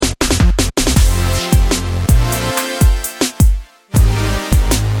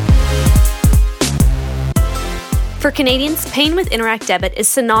For Canadians, paying with Interac Debit is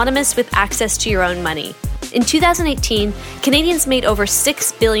synonymous with access to your own money. In 2018, Canadians made over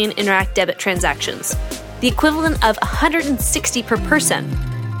 6 billion Interac Debit transactions, the equivalent of 160 per person.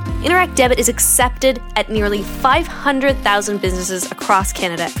 Interac Debit is accepted at nearly 500,000 businesses across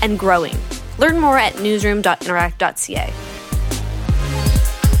Canada and growing. Learn more at newsroom.interac.ca.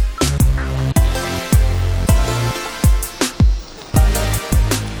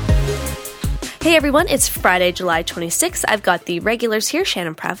 Hey everyone, it's Friday, July 26th. I've got the regulars here,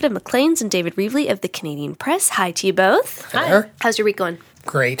 Shannon, Proudfoot of Maclean's and David Reevely of the Canadian Press. Hi to you both. Hi. How's your week going?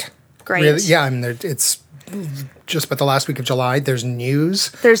 Great. Great. Really, yeah, I mean, it's just about the last week of July. There's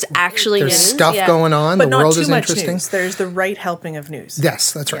news. There's actually There's news. stuff going on. But the world not is too much interesting. news. There's the right helping of news.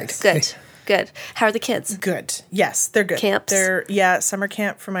 Yes, that's right. Good. Good. How are the kids? Good. Yes, they're good. Camps? Summer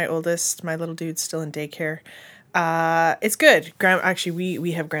camp for my oldest. My little dude's still in daycare. It's good. Actually,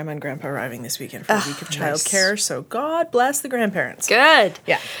 we have Grandma and Grandpa arriving this weekend for a week of childcare, so God bless the grandparents. Good.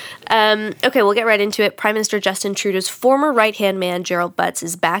 Yeah. Okay, we'll get right into it. Prime Minister Justin Trudeau's former right-hand man, Gerald Butts,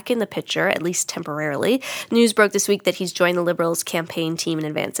 is back in the picture, at least temporarily. News broke this week that he's joined the Liberals' campaign team in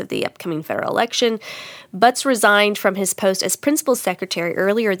advance of the upcoming federal election. Butts resigned from his post as principal secretary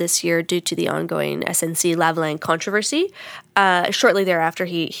earlier this year due to the ongoing SNC-Lavalin controversy. Shortly thereafter,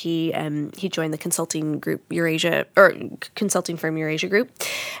 he joined the consulting firm Eurasia Group.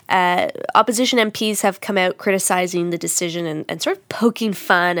 Opposition MPs have come out criticizing the decision and sort of poking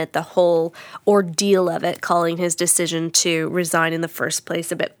fun at the whole ordeal of it, calling his decision to resign in the first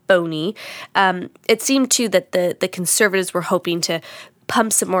place a bit phony. It seemed too that the Conservatives were hoping to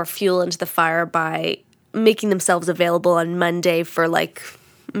pump some more fuel into the fire by making themselves available on Monday for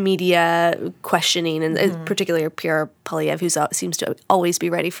media questioning, and particularly Pierre Poilievre, who seems to always be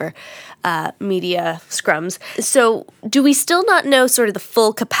ready for media scrums. So do we still not know sort of the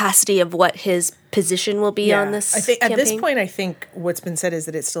full capacity of what his position will be on this campaign? At this point, I think what's been said is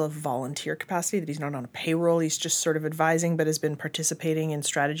that it's still a volunteer capacity, that he's not on a payroll. He's just sort of advising, but has been participating in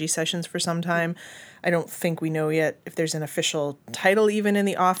strategy sessions for some time. I don't think we know yet if there's an official title even in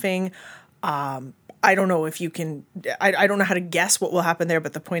the offing. I don't know if you can, I don't know how to guess what will happen there,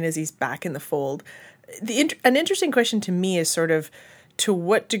 but the point is he's back in the fold. An interesting question to me is sort of to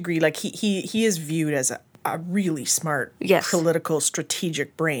what degree, he is viewed as a really smart political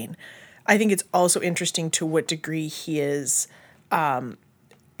strategic brain. I think it's also interesting to what degree he is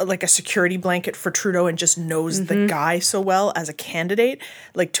like a security blanket for Trudeau and just knows the guy so well as a candidate.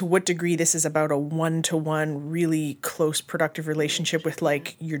 Like, to what degree this is about a one-to-one, really close, productive relationship with,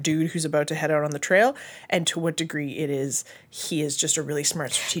 your dude who's about to head out on the trail, and to what degree he is just a really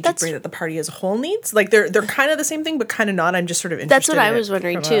smart strategic brain that the party as a whole needs. They're kind of the same thing, but kind of not. I'm just sort of interested. That's what I was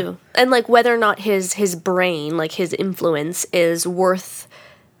wondering, too. And, whether or not his brain, his influence is worth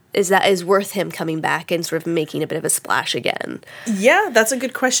him coming back and sort of making a bit of a splash again? Yeah, that's a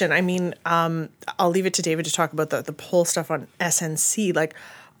good question. I mean, I'll leave it to David to talk about the poll stuff on SNC.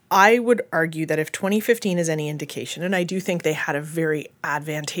 I would argue that if 2015 is any indication, and I do think they had a very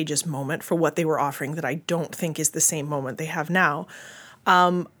advantageous moment for what they were offering that I don't think is the same moment they have now,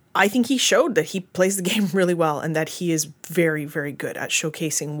 I think he showed that he plays the game really well and that he is very, very good at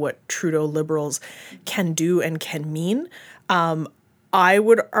showcasing what Trudeau Liberals can do and can mean. I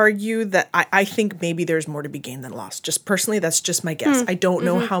would argue that I think maybe there's more to be gained than lost. Just personally, that's just my guess. I don't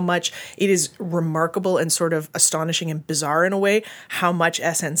know how much. It is remarkable and sort of astonishing and bizarre in a way how much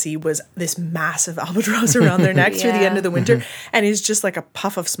SNC was this massive albatross around their neck through the end of the winter and is just like a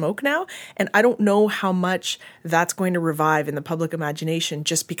puff of smoke now. And I don't know how much that's going to revive in the public imagination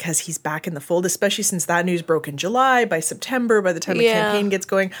just because he's back in the fold, especially since that news broke in July. By September, by the time the campaign gets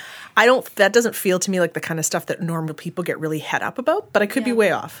going, that doesn't feel to me like the kind of stuff that normal people get really het up about, but I could be way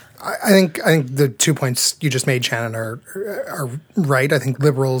off. I think the 2 points you just made, Shannon, are right. I think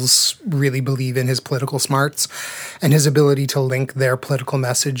Liberals really believe in his political smarts and his ability to link their political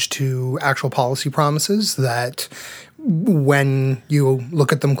message to actual policy promises that when you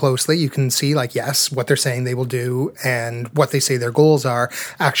look at them closely, you can see, yes, what they're saying they will do and what they say their goals are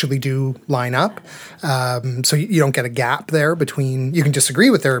actually do line up. So you don't get a gap there between, you can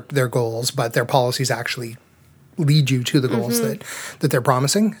disagree with their goals, but their policies actually lead you to the goals that they're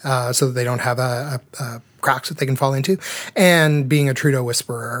promising, so that they don't have a cracks that they can fall into. And being a Trudeau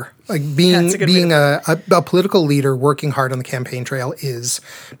whisperer, being a political leader working hard on the campaign trail it's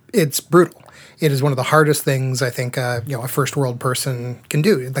brutal. It is one of the hardest things I think a first world person can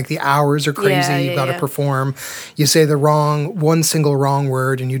do. The hours are crazy. You've got to perform. You say one single wrong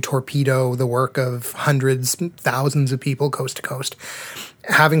word and you torpedo the work of hundreds, thousands of people coast to coast.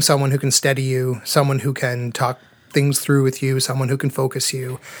 Having someone who can steady you, someone who can talk things through with you, someone who can focus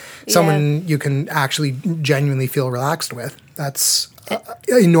you, someone you can actually genuinely feel relaxed with. That's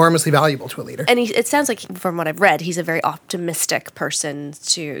enormously valuable to a leader. And it sounds like, from what I've read, he's a very optimistic person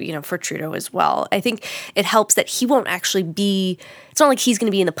for Trudeau as well. I think it helps that he won't actually be, it's not like he's going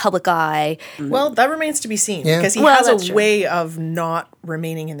to be in the public eye. Well, that remains to be seen, because he has a way of not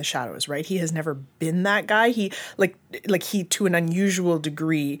remaining in the shadows, right? He has never been that guy. He, he, to an unusual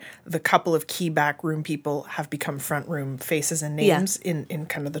degree, the couple of key backroom people have become front room faces and names in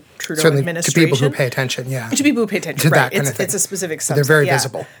kind of the Trudeau administration. To people who pay attention, To people who pay attention, to right. that kind of thing. It's a specific subset. They're very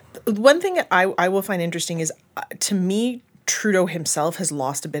visible. One thing I will find interesting is, to me, Trudeau himself has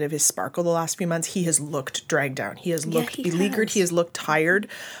lost a bit of his sparkle the last few months. He has looked dragged down. He has looked beleaguered. He has looked tired,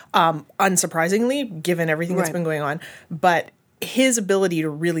 unsurprisingly, given everything that's been going on. But his ability to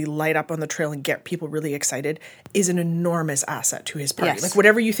really light up on the trail and get people really excited is an enormous asset to his party. Yes. Like,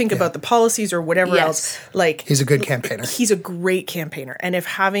 whatever you think about the policies or whatever else, like, he's a good campaigner. He's a great campaigner. And if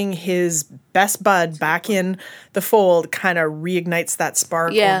having his best bud back in the fold kind of reignites that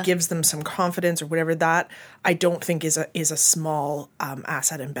spark or gives them some confidence or whatever, that I don't think is a small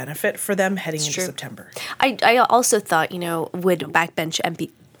asset and benefit for them heading into September. I also thought, would backbench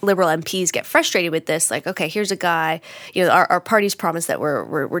Liberal MPs get frustrated with this? Like, okay, here's a guy, our party's promised that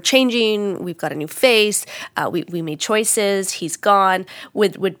we're changing, we've got a new face, we made choices, he's gone.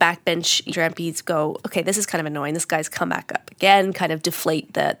 Would backbench MPs go, okay, this is kind of annoying, this guy's come back up again, kind of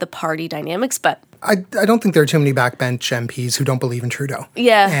deflate the party dynamics? But I don't think there are too many backbench MPs who don't believe in Trudeau.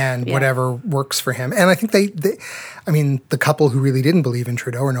 And whatever works for him. And I think the couple who really didn't believe in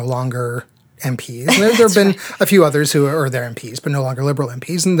Trudeau are no longer MPs. And there have been a few others who are their MPs, but no longer Liberal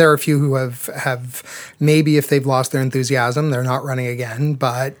MPs. And there are a few who have maybe, if they've lost their enthusiasm, they're not running again.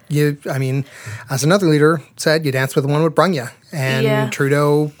 But as another leader said, you dance with the one who brung you. And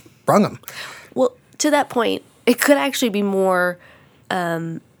Trudeau brung him. Well, to that point, it could actually be more, we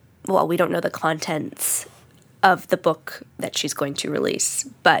don't know the contents of the book that she's going to release,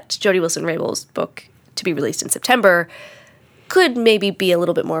 but Jody Wilson-Raybell's book, to be released in September, could maybe be a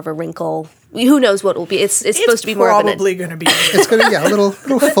little bit more of a wrinkle. Who knows what it will be? It's supposed to be more of probably going to be. It's going to a little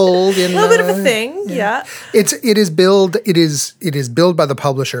fold in a little bit of a thing. Yeah. It is billed by the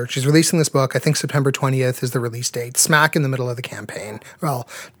publisher. She's releasing this book. I think September 20th is the release date. Smack in the middle of the campaign. Well,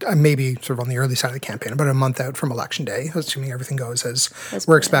 maybe sort of on the early side of the campaign, about a month out from Election Day, assuming everything goes as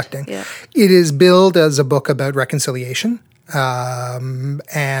we're expecting. Yeah. It is billed as a book about reconciliation, and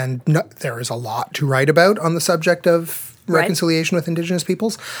there is a lot to write about on the subject of reconciliation with Indigenous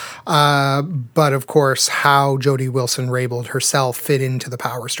peoples. But of course, how Jody Wilson-Raybould herself fit into the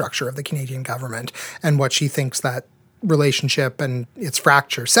power structure of the Canadian government and what she thinks that relationship and its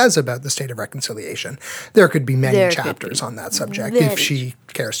fracture says about the state of reconciliation. There could be many chapters on that subject if she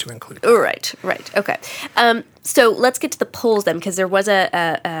cares to include it. Right. Okay. So let's get to the polls then, because there was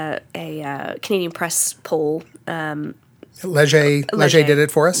a Canadian Press poll. Leger did it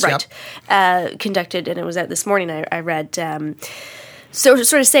for us. Right. Yep. Conducted, and it was out this morning, I read. So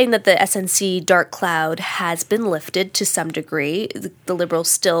sort of saying that the SNC dark cloud has been lifted to some degree. The Liberals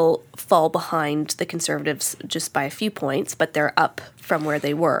still fall behind the Conservatives just by a few points, but they're up from where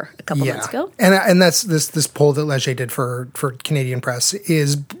they were a couple months ago. And that's this poll that Leger did for Canadian Press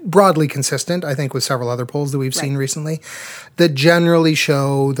is broadly consistent, I think, with several other polls that we've seen recently, that generally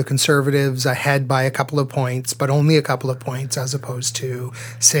show the Conservatives ahead by a couple of points, but only a couple of points as opposed to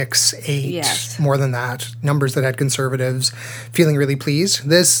 6, 8, more than that. Numbers that had Conservatives feeling really pleased.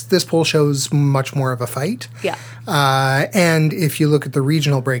 This poll shows much more of a fight. Yeah. And if you look at the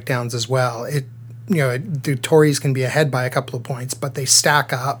regional breakdowns as well, the Tories can be ahead by a couple of points, but they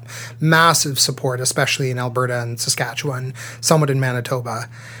stack up massive support, especially in Alberta and Saskatchewan, somewhat in Manitoba.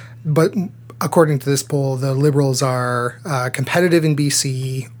 But according to this poll, the Liberals are competitive in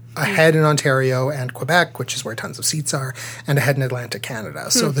BC, ahead in Ontario and Quebec, which is where tons of seats are, and ahead in Atlantic Canada.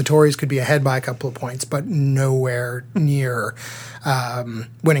 So the Tories could be ahead by a couple of points, but nowhere near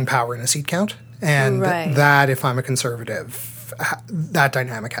winning power in a seat count. And that, if I'm a Conservative, that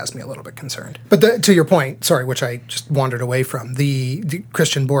dynamic has me a little bit concerned. But to your point, which I just wandered away from, the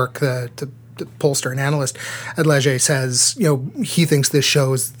Christian Bork, the pollster and analyst at Leger, says, he thinks this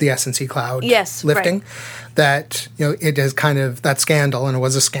shows the SNC cloud lifting. That, it is kind of that scandal, and it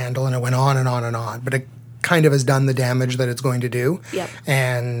was a scandal, and it went on and on and on, but it kind of has done the damage that it's going to do. Yep.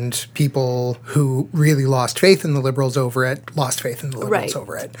 And people who really lost faith in the Liberals over it,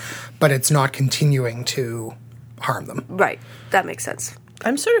 over it. But it's not continuing to harm them. Right. That makes sense.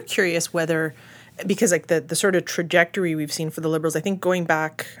 I'm sort of curious whether, because the sort of trajectory we've seen for the Liberals, I think going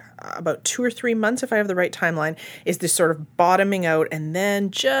back about 2 or 3 months, if I have the right timeline, is this sort of bottoming out and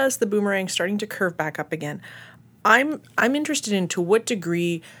then just the boomerang starting to curve back up again. I'm interested in to what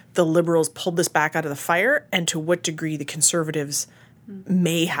degree the Liberals pulled this back out of the fire and to what degree the Conservatives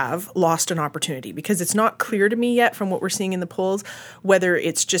may have lost an opportunity, because it's not clear to me yet from what we're seeing in the polls whether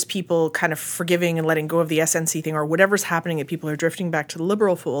it's just people kind of forgiving and letting go of the SNC thing or whatever's happening and people are drifting back to the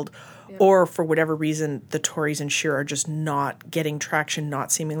Liberal fold, or for whatever reason the Tories and Scheer are just not getting traction, not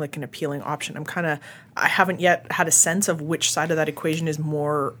seeming like an appealing option. I haven't yet had a sense of which side of that equation is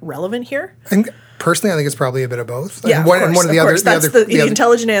more relevant here. Personally, I think it's probably a bit of both. Yeah, the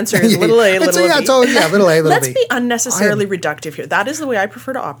intelligent answer is little a, little b. Little a, little b. Let's be unnecessarily reductive here. That is the way I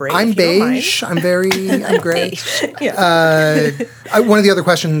prefer to operate. I'm beige. I'm gray. Yeah. One of the other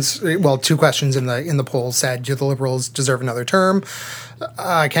questions, well, two questions in the poll said, do the Liberals deserve another term?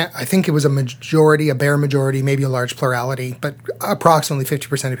 I think it was a bare majority, maybe a large plurality, but approximately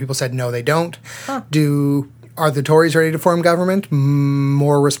 50% of people said no, they don't. Huh. Are the Tories ready to form government?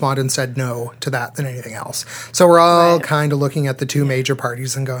 More respondents said no to that than anything else. So we're all kind of looking at the two major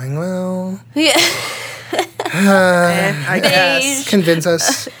parties and going, well, I guess. Convince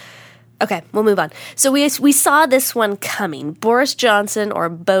us. Okay, we'll move on. So we saw this one coming. Boris Johnson, or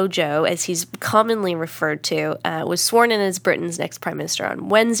BoJo, as he's commonly referred to, was sworn in as Britain's next Prime Minister on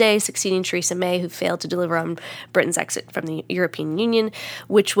Wednesday, succeeding Theresa May, who failed to deliver on Britain's exit from the European Union,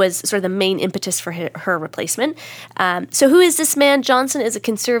 which was sort of the main impetus for her replacement. So who is this man? Johnson is a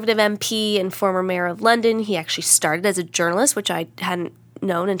Conservative MP and former mayor of London. He actually started as a journalist, which I hadn't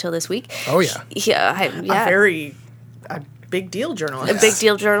known until this week. Oh, yeah. A big deal journalist. A big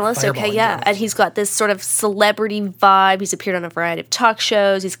deal journalist, okay, yeah. Journalist. And he's got this sort of celebrity vibe. He's appeared on a variety of talk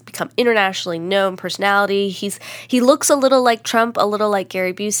shows. He's become internationally known personality. He looks a little like Trump, a little like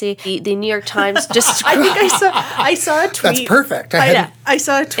Gary Busey. The New York Times just I saw a tweet. That's perfect. I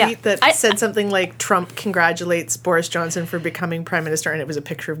saw a tweet that said something like Trump congratulates Boris Johnson for becoming Prime Minister, and it was a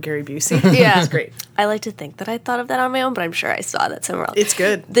picture of Gary Busey. Yeah. It's great. I like to think that I thought of that on my own, but I'm sure I saw that somewhere else. It's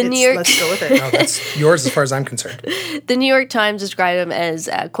good. Let's go with it. No, that's yours as far as I'm concerned. The New York Times described him as,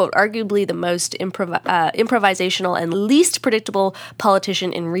 quote, arguably the most improvisational and least predictable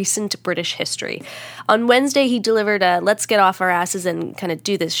politician in recent British history. On Wednesday, he delivered a let's get off our asses and kind of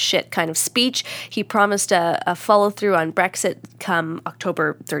do this shit kind of speech. He promised a follow-through on Brexit come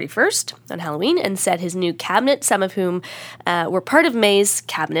October 31st on Halloween, and said his new cabinet, some of whom were part of May's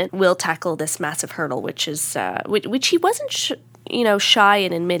cabinet, will tackle this massive hurdle, which he wasn't shy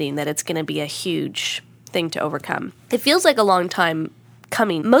in admitting that it's going to be a huge thing to overcome. It feels like a long time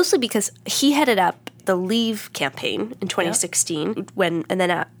coming, mostly because he headed up the Leave campaign in 2016 and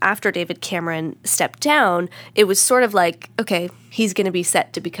then after David Cameron stepped down, it was sort of like, okay, he's going to be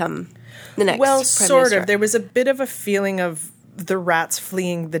set to become the next Prime Minister. There was a bit of a feeling of the rats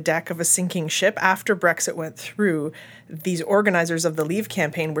fleeing the deck of a sinking ship. After Brexit went through, these organizers of the Leave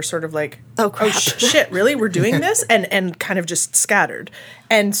campaign were sort of like, oh crap, shit, really? We're doing this? And kind of just scattered.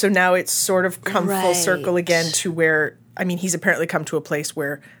 And so now it's sort of come full circle again to where, he's apparently come to a place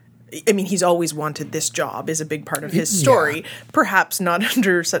where, he's always wanted this job is a big part of his story, perhaps not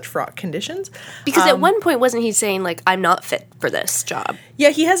under such fraught conditions. Because at one point, wasn't he saying, like, I'm not fit for this job?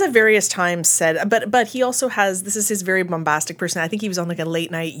 Yeah, he has at various times said, but he also has, this is his very bombastic person. I think he was on like a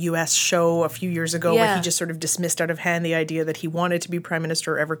late night U.S. show a few years ago where he just sort of dismissed out of hand the idea that he wanted to be prime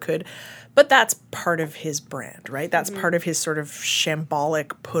minister or ever could. But that's part of his brand, right? That's part of his sort of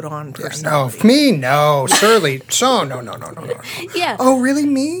shambolic put-on personality. No, me? No, surely. So, no. Yeah. Oh, really?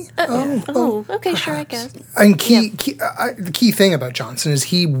 Me? Okay, sure, I guess. And the key thing about Johnson is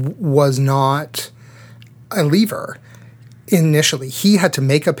he was not a leaver initially. He had to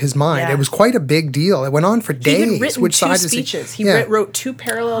make up his mind. Yeah. It was quite a big deal. It went on for days. He had written two speeches. He wrote two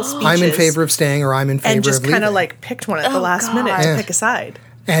parallel speeches. I'm in favor of staying, or I'm in favor of leaving. And just kind of like picked one at the last minute to pick a side.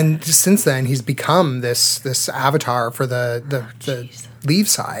 And since then, he's become this avatar for the Leave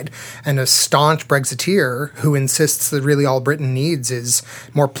side, and a staunch Brexiteer who insists that really all Britain needs is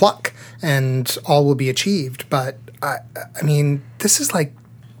more pluck and all will be achieved. But, this is like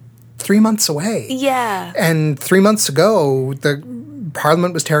 3 months away. Yeah. And 3 months ago, the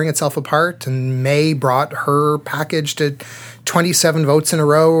Parliament was tearing itself apart, and May brought her package to 27 votes in a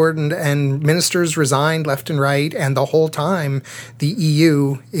row, and ministers resigned left and right, and the whole time the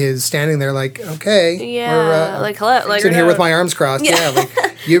EU is standing there like, okay, we're sitting here with my arms crossed.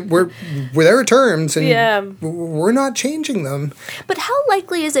 We're there are terms, and we're not changing them. But how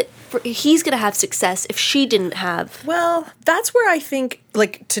likely is it he's going to have success if she didn't have? Well, that's where I think,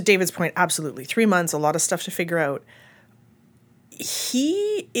 like, to David's point, absolutely. 3 months, a lot of stuff to figure out.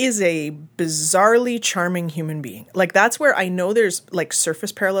 he is a bizarrely charming human being. Like, that's where I know there's like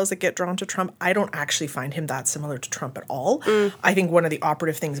surface parallels that get drawn to Trump. I don't actually find him that similar to Trump at all. I think one of the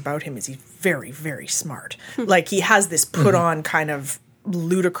operative things about him is he's very, very smart. Like, he has this put on kind of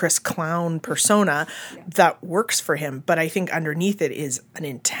ludicrous clown persona that works for him, but I think underneath it is an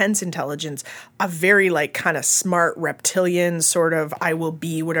intense intelligence, a very like kind of smart reptilian sort of I will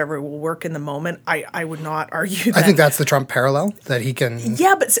be whatever will work in the moment. I would not argue that. I think that's the Trump parallel, that he can...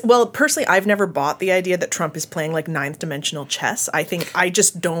 Yeah, but well, personally, I've never bought the idea that Trump is playing like ninth dimensional chess. I think I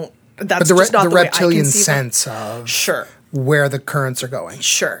just don't... That's just not the reptilian way I sense of... Sure. Where the currents are going.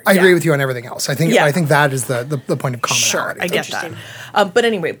 Sure. I agree with you on everything else. I think that is the point of commonality. Sure, I get that. But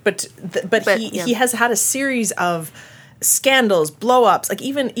anyway, but he has had a series of scandals, blow-ups, like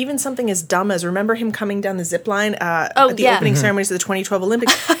even something as dumb as, remember him coming down the zip line at the opening ceremonies of the 2012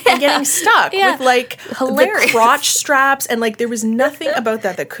 Olympics and getting stuck with like hilarious. The crotch straps, and like there was nothing about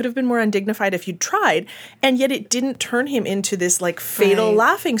that could have been more undignified if you'd tried, and yet it didn't turn him into this like fatal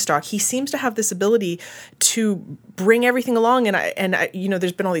laughing stock. He seems to have this ability to bring everything along, and I you know,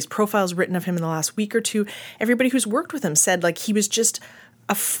 there's been all these profiles written of him in the last week or two. Everybody who's worked with him said like he was just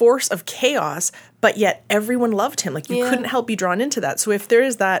a force of chaos, but yet everyone loved him. Like, you couldn't help be drawn into that. So if there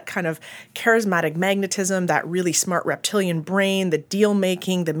is that kind of charismatic magnetism, that really smart reptilian brain, the deal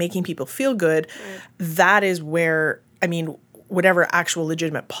making, the making people feel good, that is where, I mean, whatever actual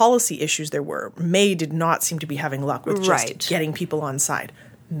legitimate policy issues there were, May did not seem to be having luck with just getting people on side.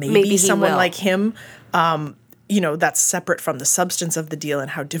 Maybe someone like him, you know, that's separate from the substance of the deal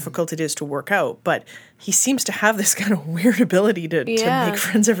and how difficult it is to work out. But he seems to have this kind of weird ability to make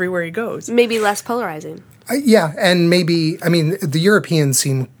friends everywhere he goes. Maybe less polarizing. And maybe, I mean, the Europeans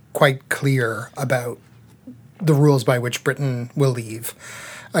seem quite clear about the rules by which Britain will leave.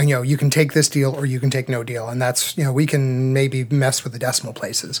 You know, you can take this deal or you can take no deal. And that's, you know, we can maybe mess with the decimal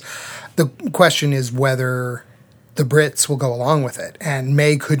places. The question is whether the Brits will go along with it. And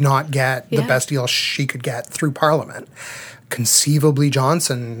May could not get the best deal she could get through Parliament. Conceivably,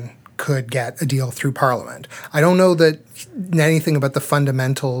 Johnson could get a deal through Parliament. I don't know that anything about the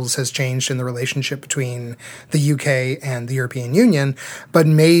fundamentals has changed in the relationship between the UK and the European Union, but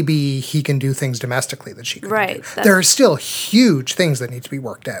maybe he can do things domestically that she couldn't do. There are still huge things that need to be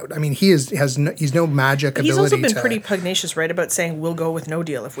worked out. I mean, he's no magic ability. He's also been pretty pugnacious, right, about saying we'll go with no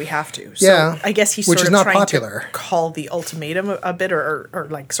deal if we have to. So I guess he's sort of trying to call the ultimatum a bit, or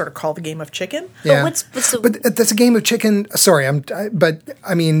like sort of call the game of chicken. Yeah. But that's a game of chicken. Sorry, but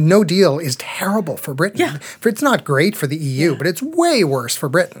I mean, no deal is terrible for Britain. Yeah. It's not great for the EU, but it's way worse for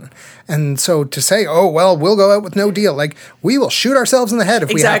Britain. And so to say, oh, well, we'll go out with no deal, like, we will shoot ourselves in the head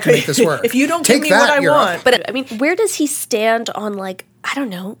if we have to make this work. If you don't give me what I want. But I mean, where does he stand on, like, I don't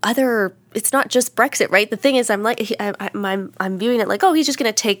know, it's not just Brexit, right? The thing is, I'm viewing it like, oh, he's just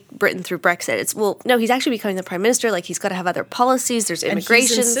going to take Britain through Brexit. No, he's actually becoming the prime minister. Like, he's got to have other policies. There's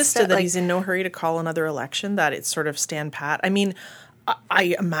immigration. And he's insisted that he's in no hurry to call another election, that it's sort of stand pat. I mean,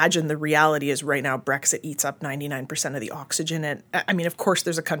 I imagine the reality is right now Brexit eats up 99% of the oxygen. And I mean, of course,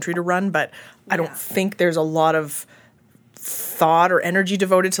 there's a country to run, but I don't think there's a lot of thought or energy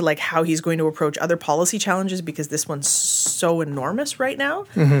devoted to like how he's going to approach other policy challenges, because this one's so enormous right now.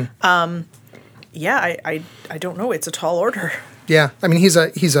 I don't know. It's a tall order. Yeah, I mean, he's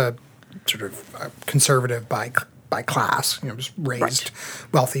a sort of conservative by class, you know, just raised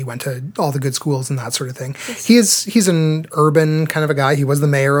wealthy, went to all the good schools and that sort of thing. He's an urban kind of a guy. He was the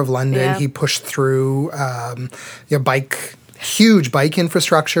mayor of London. Yeah. He pushed through huge bike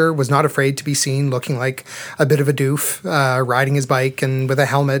infrastructure, was not afraid to be seen looking like a bit of a doof, riding his bike and with a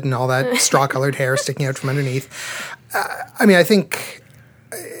helmet and all that straw-colored hair sticking out from underneath. I mean, I think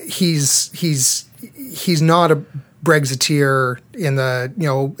he's not a Brexiteer in the, you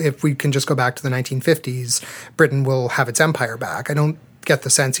know, if we can just go back to the 1950s, Britain will have its empire back. I don't get the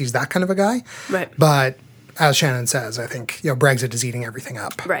sense he's that kind of a guy. Right. But as Shannon says, I think, you know, Brexit is eating everything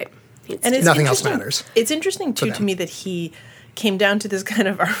up. Right. And nothing else matters. It's interesting, too, to me that he came down to this kind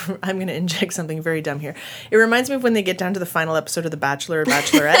of, I'm going to inject something very dumb here. It reminds me of when they get down to the final episode of The Bachelor or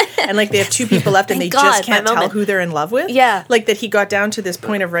Bachelorette, and like they have two people left and they just can't tell who they're in love with. Yeah. Like that he got down to this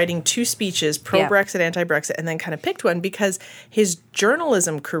point of writing two speeches, pro-Brexit, anti-Brexit, and then kind of picked one because his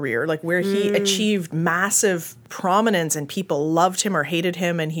journalism career, like where he achieved massive prominence and people loved him or hated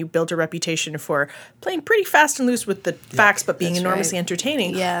him, and he built a reputation for playing pretty fast and loose with the facts but being enormously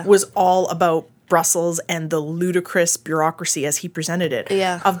entertaining, was all about Brussels and the ludicrous bureaucracy as he presented it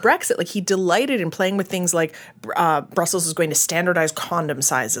of Brexit. Like, he delighted in playing with things like Brussels is going to standardize condom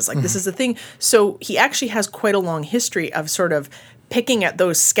sizes. Like, this is the thing. So he actually has quite a long history of sort of picking at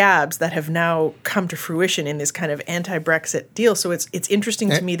those scabs that have now come to fruition in this kind of anti-Brexit deal. So it's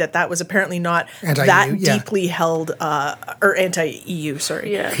interesting to me that was apparently not Anti-EU, that deeply held, or anti-EU,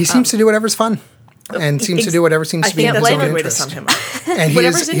 sorry. Yeah. He seems to do whatever's fun. And seems to do whatever seems to be in his own that's a good way to interest. sum him up. And he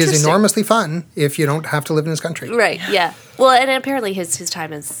Whatever's is interesting. enormously fun if you don't have to live in his country. Right, yeah. Well, and apparently his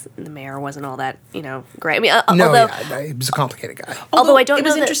time as the mayor wasn't all that, great. I mean, No, although he was a complicated guy. although I don't it know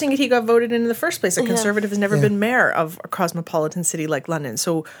was that- interesting that he got voted in the first place. A conservative has never been mayor of a cosmopolitan city like London.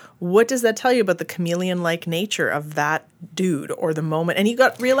 So what does that tell you about the chameleon-like nature of that dude or the moment? And he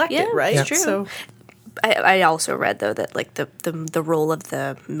got reelected, Yeah, right? it's true. So I also read though that like the role of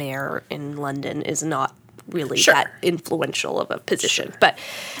the mayor in London is not really Sure. that influential of a position. But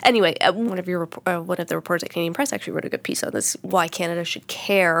anyway, one of the reporters at Canadian Press actually wrote a good piece on this, why Canada should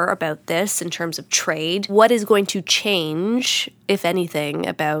care about this in terms of trade. What is going to change, if anything,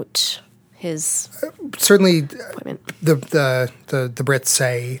 about his Certainly, appointment? the Brits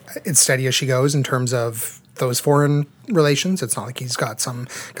say it's steady as she goes in terms of those foreign relations. It's not like he's got some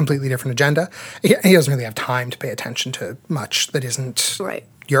completely different agenda. He doesn't really have time to pay attention to much that isn't Right.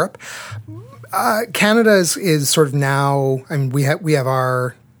 Europe. Canada is sort of now. I mean, we have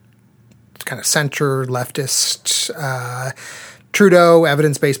our kind of center leftist Trudeau,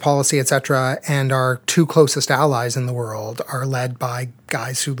 evidence-based policy, etc., and our two closest allies in the world are led by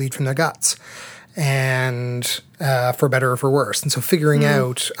guys who lead from their guts, and for better or for worse. And so, figuring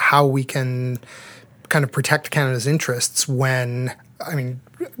out how we can kind of protect Canada's interests when, I mean,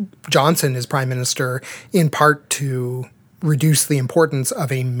 Johnson is prime minister in part to reduce the importance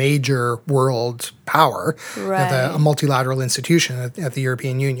of a major world power, Right. a multilateral institution at the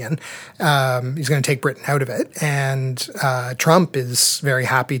European Union. He's going to take Britain out of it. And Trump is very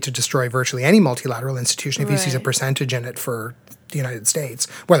happy to destroy virtually any multilateral institution if he sees a Right. percentage in it for the United States,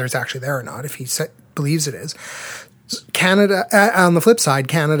 whether it's actually there or not, if he believes it is. Canada, on the flip side,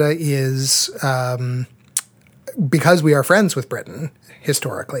 Canada is, because we are friends with Britain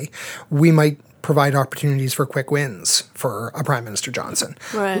historically, we might provide opportunities for quick wins for a Prime Minister Johnson.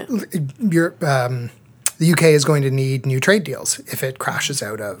 Right. The UK is going to need new trade deals if it crashes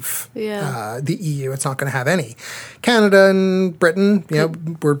out of Yeah. the EU. It's not going to have any. Canada and Britain,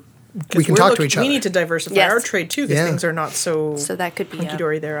 we can talk to each other. We need to diversify Yes. our trade too, because Yeah. things are not so that could be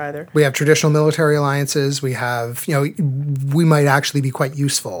hunky-dory there either. We have traditional military alliances. We have, we might actually be quite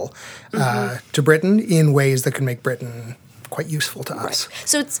useful to Britain in ways that could make Britain quite useful to us.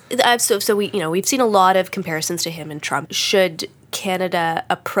 So it's so we've seen a lot of comparisons to him and Trump. Should Canada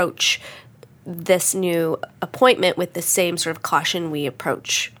approach this new appointment with the same sort of caution we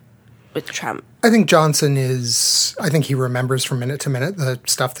approach with Trump? I think Johnson I think he remembers from minute to minute the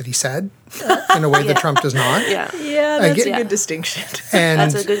stuff that he said in a way that Trump does not. Yeah. Yeah, that's get- a good distinction. And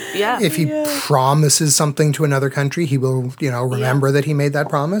That's a good if he promises something to another country, he will, remember that he made that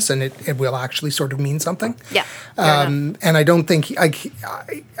promise, and it will actually sort of mean something. Yeah. Fair enough. And I don't think I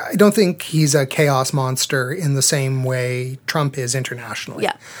don't think he's a chaos monster in the same way Trump is internationally.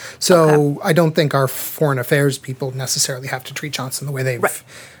 Yeah. So I don't think our foreign affairs people necessarily have to treat Johnson the way they've Right.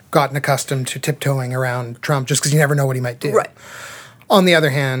 gotten accustomed to tiptoeing around Trump, just because you never know what he might do. Right. On the other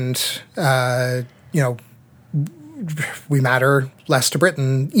hand, we matter less to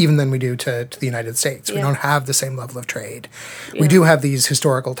Britain even than we do to the United States. We Yeah. don't have the same level of trade. We do have these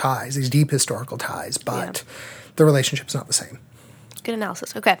historical ties, these deep historical ties, but the relationship's not the same. Good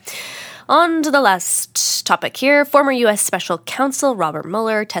analysis. Okay. On to the last topic here. Former U.S. Special Counsel Robert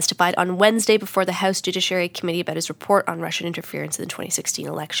Mueller testified on Wednesday before the House Judiciary Committee about his report on Russian interference in the 2016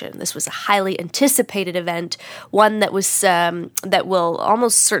 election. This was a highly anticipated event, one that was that will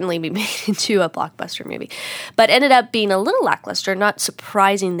almost certainly be made into a blockbuster movie, but ended up being a little lackluster. Not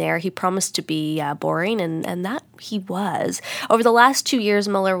surprising there. He promised to be boring, and that he was. Over the last 2 years,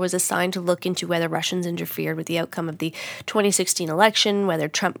 Mueller was assigned to look into whether Russians interfered with the outcome of the 2016 election, whether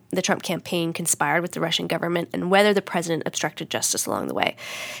the Trump campaign conspired with the Russian government, and whether the president obstructed justice along the way.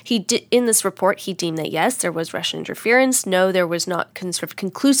 In this report, he deemed that yes, there was Russian interference. No, there was not sort of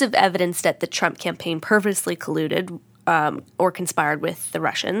conclusive evidence that the Trump campaign purposely colluded or conspired with the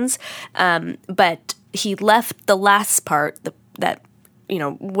Russians. But he left the last part, that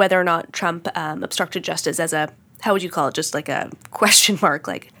whether or not Trump obstructed justice, as a, how would you call it? Just like a question mark,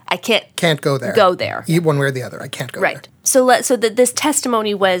 like I can't go there. Go there. One way or the other. I can't go Right. there. So that this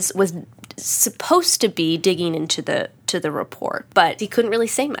testimony was supposed to be digging into to the report, but he couldn't really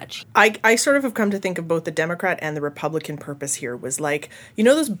say much. I sort of have come to think of both the Democrat and the Republican purpose here was like, you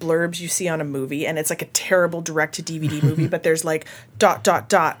know those blurbs you see on a movie, and it's like a terrible direct-to-DVD movie, but there's like ...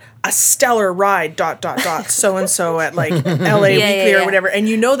 a stellar ride ... so-and-so at like LA Weekly or whatever, and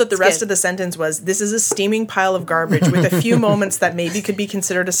you know that the rest of the sentence was, this is a steaming pile of garbage with a few moments that maybe could be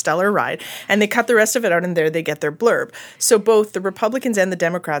considered a stellar ride, and they cut the rest of it out, and there they get their blurb. So both the Republicans and the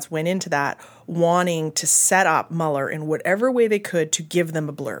Democrats went into that wanting to set up Mueller in whatever way they could to give them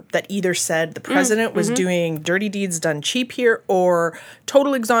a blurb that either said the president was doing dirty deeds done cheap here, or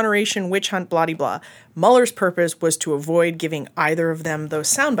total exoneration, witch hunt, blah-de-blah. Mueller's purpose was to avoid giving either of them those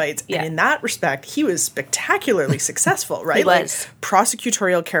sound bites. Yeah. And in that respect, he was spectacularly successful, right? He was. Like,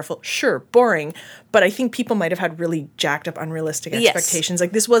 prosecutorial, careful, sure, boring, but I think people might have had really jacked up, unrealistic expectations.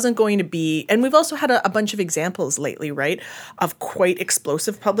 Like, this wasn't going to be, and we've also had a bunch of examples lately, right, of quite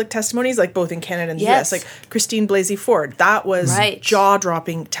explosive public testimonies, like both in Canada and the US, like Christine Blasey Ford. That was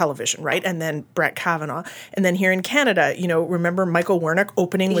jaw-dropping television, right? And then Brett Kavanaugh. And then here in Canada, you know, remember Michael Wernick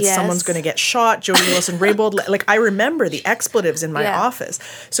opening with someone's going to get shot, Jody Wilson-Raybould. Like, I remember the expletives in my office.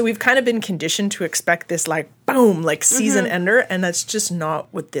 So we've kind of been conditioned to expect this, like, boom, like season ender, and that's just not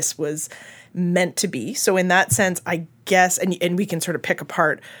what this was meant to be. So in that sense, I guess, and we can sort of pick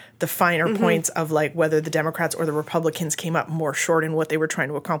apart the finer points of like whether the Democrats or the Republicans came up more short in what they were trying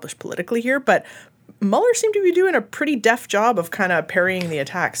to accomplish politically here, but Mueller seemed to be doing a pretty deft job of kind of parrying the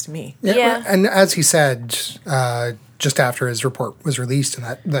attacks to me. Yeah. And as he said, just after his report was released in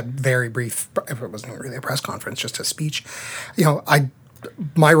that very brief, if it wasn't really a press conference, just a speech, you know,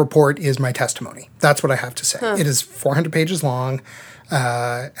 my report is my testimony. That's what I have to say. It is 400 pages long.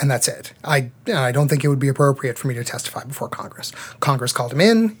 And that's it. I don't think it would be appropriate for me to testify before Congress. Congress called him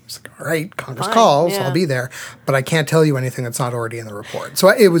in. He's like, all right, Congress calls, I'll be there. But I can't tell you anything that's not already in the report. So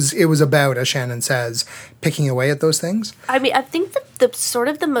it was about, as Shannon says, picking away at those things. I mean, I think the sort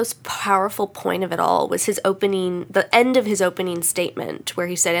of the most powerful point of it all was the end of his opening statement, where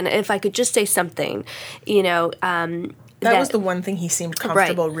he said, and if I could just say something, you know, that was the one thing he seemed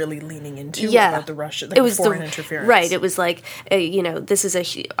comfortable really leaning into about the Russia, like, it was foreign interference. Right. It was like, you know,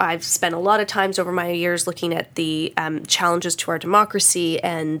 I've spent a lot of times over my years looking at the challenges to our democracy,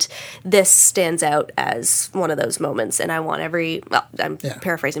 and this stands out as one of those moments. And I want I'm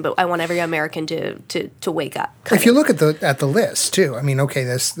paraphrasing, but I want every American to wake up. If you look at the list too, I mean, okay,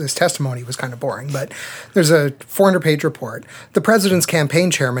 this testimony was kind of boring, but there's a 400-page report. The president's campaign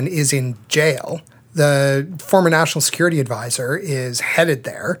chairman is in jail. The former national security advisor is headed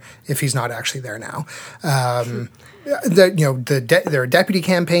there, if he's not actually there now. There are deputy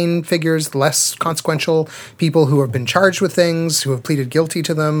campaign figures, less consequential people who have been charged with things, who have pleaded guilty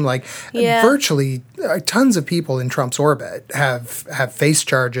to them. Like, virtually tons of people in Trump's orbit have faced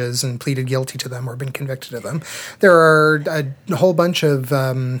charges and pleaded guilty to them or been convicted of them. There are a whole bunch of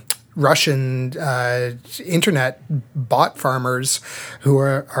Russian internet bot farmers who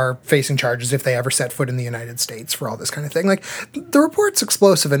are facing charges if they ever set foot in the United States for all this kind of thing. Like, the report's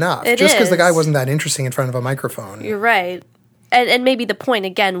explosive enough. Just because the guy wasn't that interesting in front of a microphone. You're right. And maybe the point,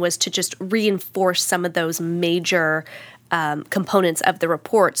 again, was to just reinforce some of those major components of the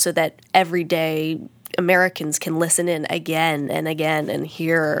report so that everyday Americans can listen in again and again and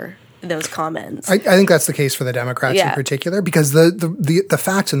hear those comments. I think that's the case for the Democrats in particular, because the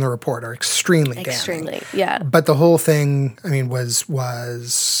facts in the report are extremely damning. Extremely, yeah. But the whole thing, I mean, was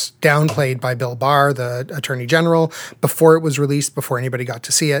downplayed by Bill Barr, the Attorney General, before it was released, before anybody got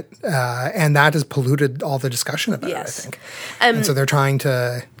to see it, and that has polluted all the discussion about it, I think. And so they're trying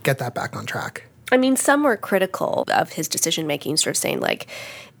to get that back on track. I mean, some were critical of his decision-making, sort of saying, like,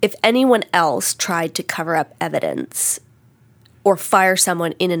 if anyone else tried to cover up evidence or fire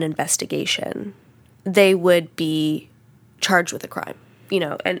someone in an investigation, they would be charged with a crime, you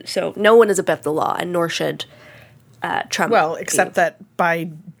know. And so no one is above the law, and nor should Trump. Well, except that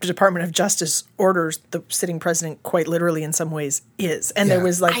by the Department of Justice orders, the sitting president quite literally in some ways is. And there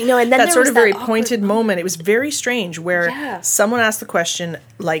was like, I know, and then that sort of very pointed moment. It was very strange where someone asked the question,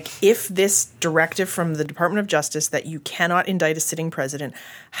 like, if this directive from the Department of Justice that you cannot indict a sitting president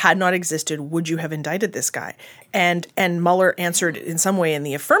had not existed, would you have indicted this guy? And Mueller answered in some way in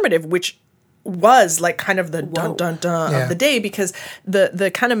the affirmative, which was like kind of the dun-dun-dun of the day, because the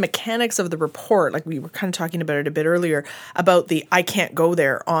kind of mechanics of the report, like we were kind of talking about it a bit earlier, about the I can't go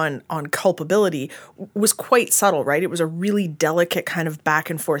there on culpability, was quite subtle, right? It was a really delicate kind of back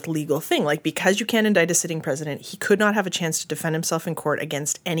and forth legal thing. Like, because you can't indict a sitting president, he could not have a chance to defend himself in court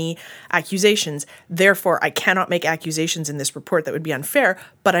against any accusations. Therefore, I cannot make accusations in this report that would be unfair,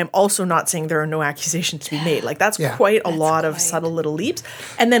 but I'm also not saying there are no accusations to be made. Like, that's quite a lot of subtle little leaps.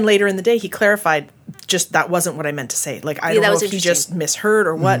 And then later in the day, he clarified that wasn't what I meant to say. Like, I don't know if he just misheard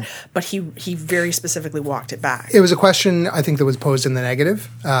or what, but he very specifically walked it back. It was a question, I think, that was posed in the negative.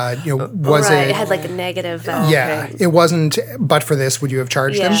 Was it... It had like a negative... It wasn't, but for this, would you have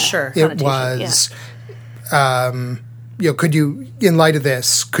charged him? Sure. It was... could you, in light of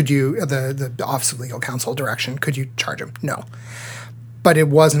this, could you, the Office of Legal Counsel direction, could you charge him? No. But it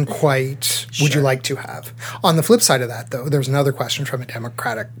wasn't quite, would you like to have? On the flip side of that, though, there's another question from a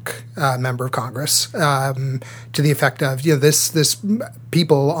Democratic member of Congress to the effect of, this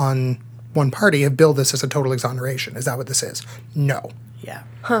people on one party have billed this as a total exoneration. Is that what this is? No. Yeah.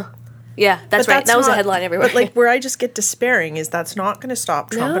 Huh. Yeah, that's right. That was a headline everywhere. But like where I just get despairing is that's not going to stop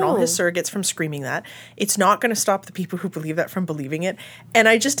Trump and all his surrogates from screaming that. It's not going to stop the people who believe that from believing it. And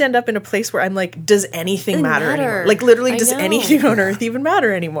I just end up in a place where I'm like, does anything matter anymore? Like literally, does anything on earth even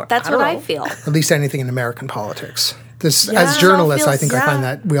matter anymore? That's what I feel. At least anything in American politics. As journalists, I think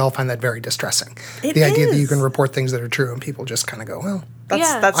we all find that very distressing. The idea that you can report things that are true and people just kind of go, well,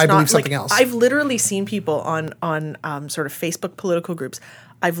 that's I believe something else. I've literally seen people on sort of Facebook political groups.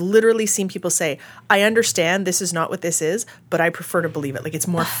 I've literally seen people say, I understand this is not what this is, but I prefer to believe it. Like, it's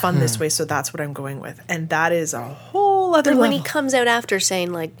more fun this way, so that's what I'm going with. And that is a whole other level. When he comes out after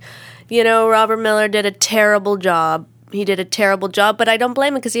saying, like, Robert Mueller did a terrible job. He did a terrible job, but I don't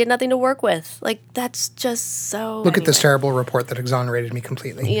blame him because he had nothing to work with. Like, that's just so... Look at this terrible report that exonerated me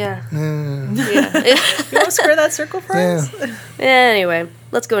completely. Yeah. You want to square that circle for us? Anyway,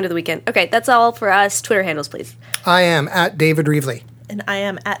 let's go into the weekend. Okay, that's all for us. Twitter handles, please. I am at David Reevely. And I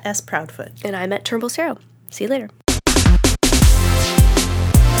am at S. Proudfoot. And I'm at Turnbull Sarah. See you later.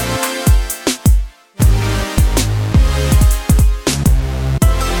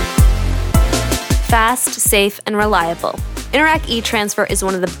 Fast, safe, and reliable. Interac e-Transfer is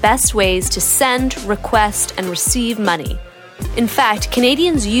one of the best ways to send, request, and receive money. In fact,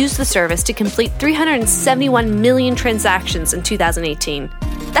 Canadians used the service to complete 371 million transactions in 2018.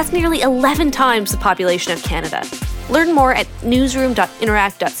 That's nearly 11 times the population of Canada. Learn more at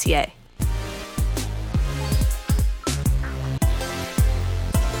newsroom.interac.ca.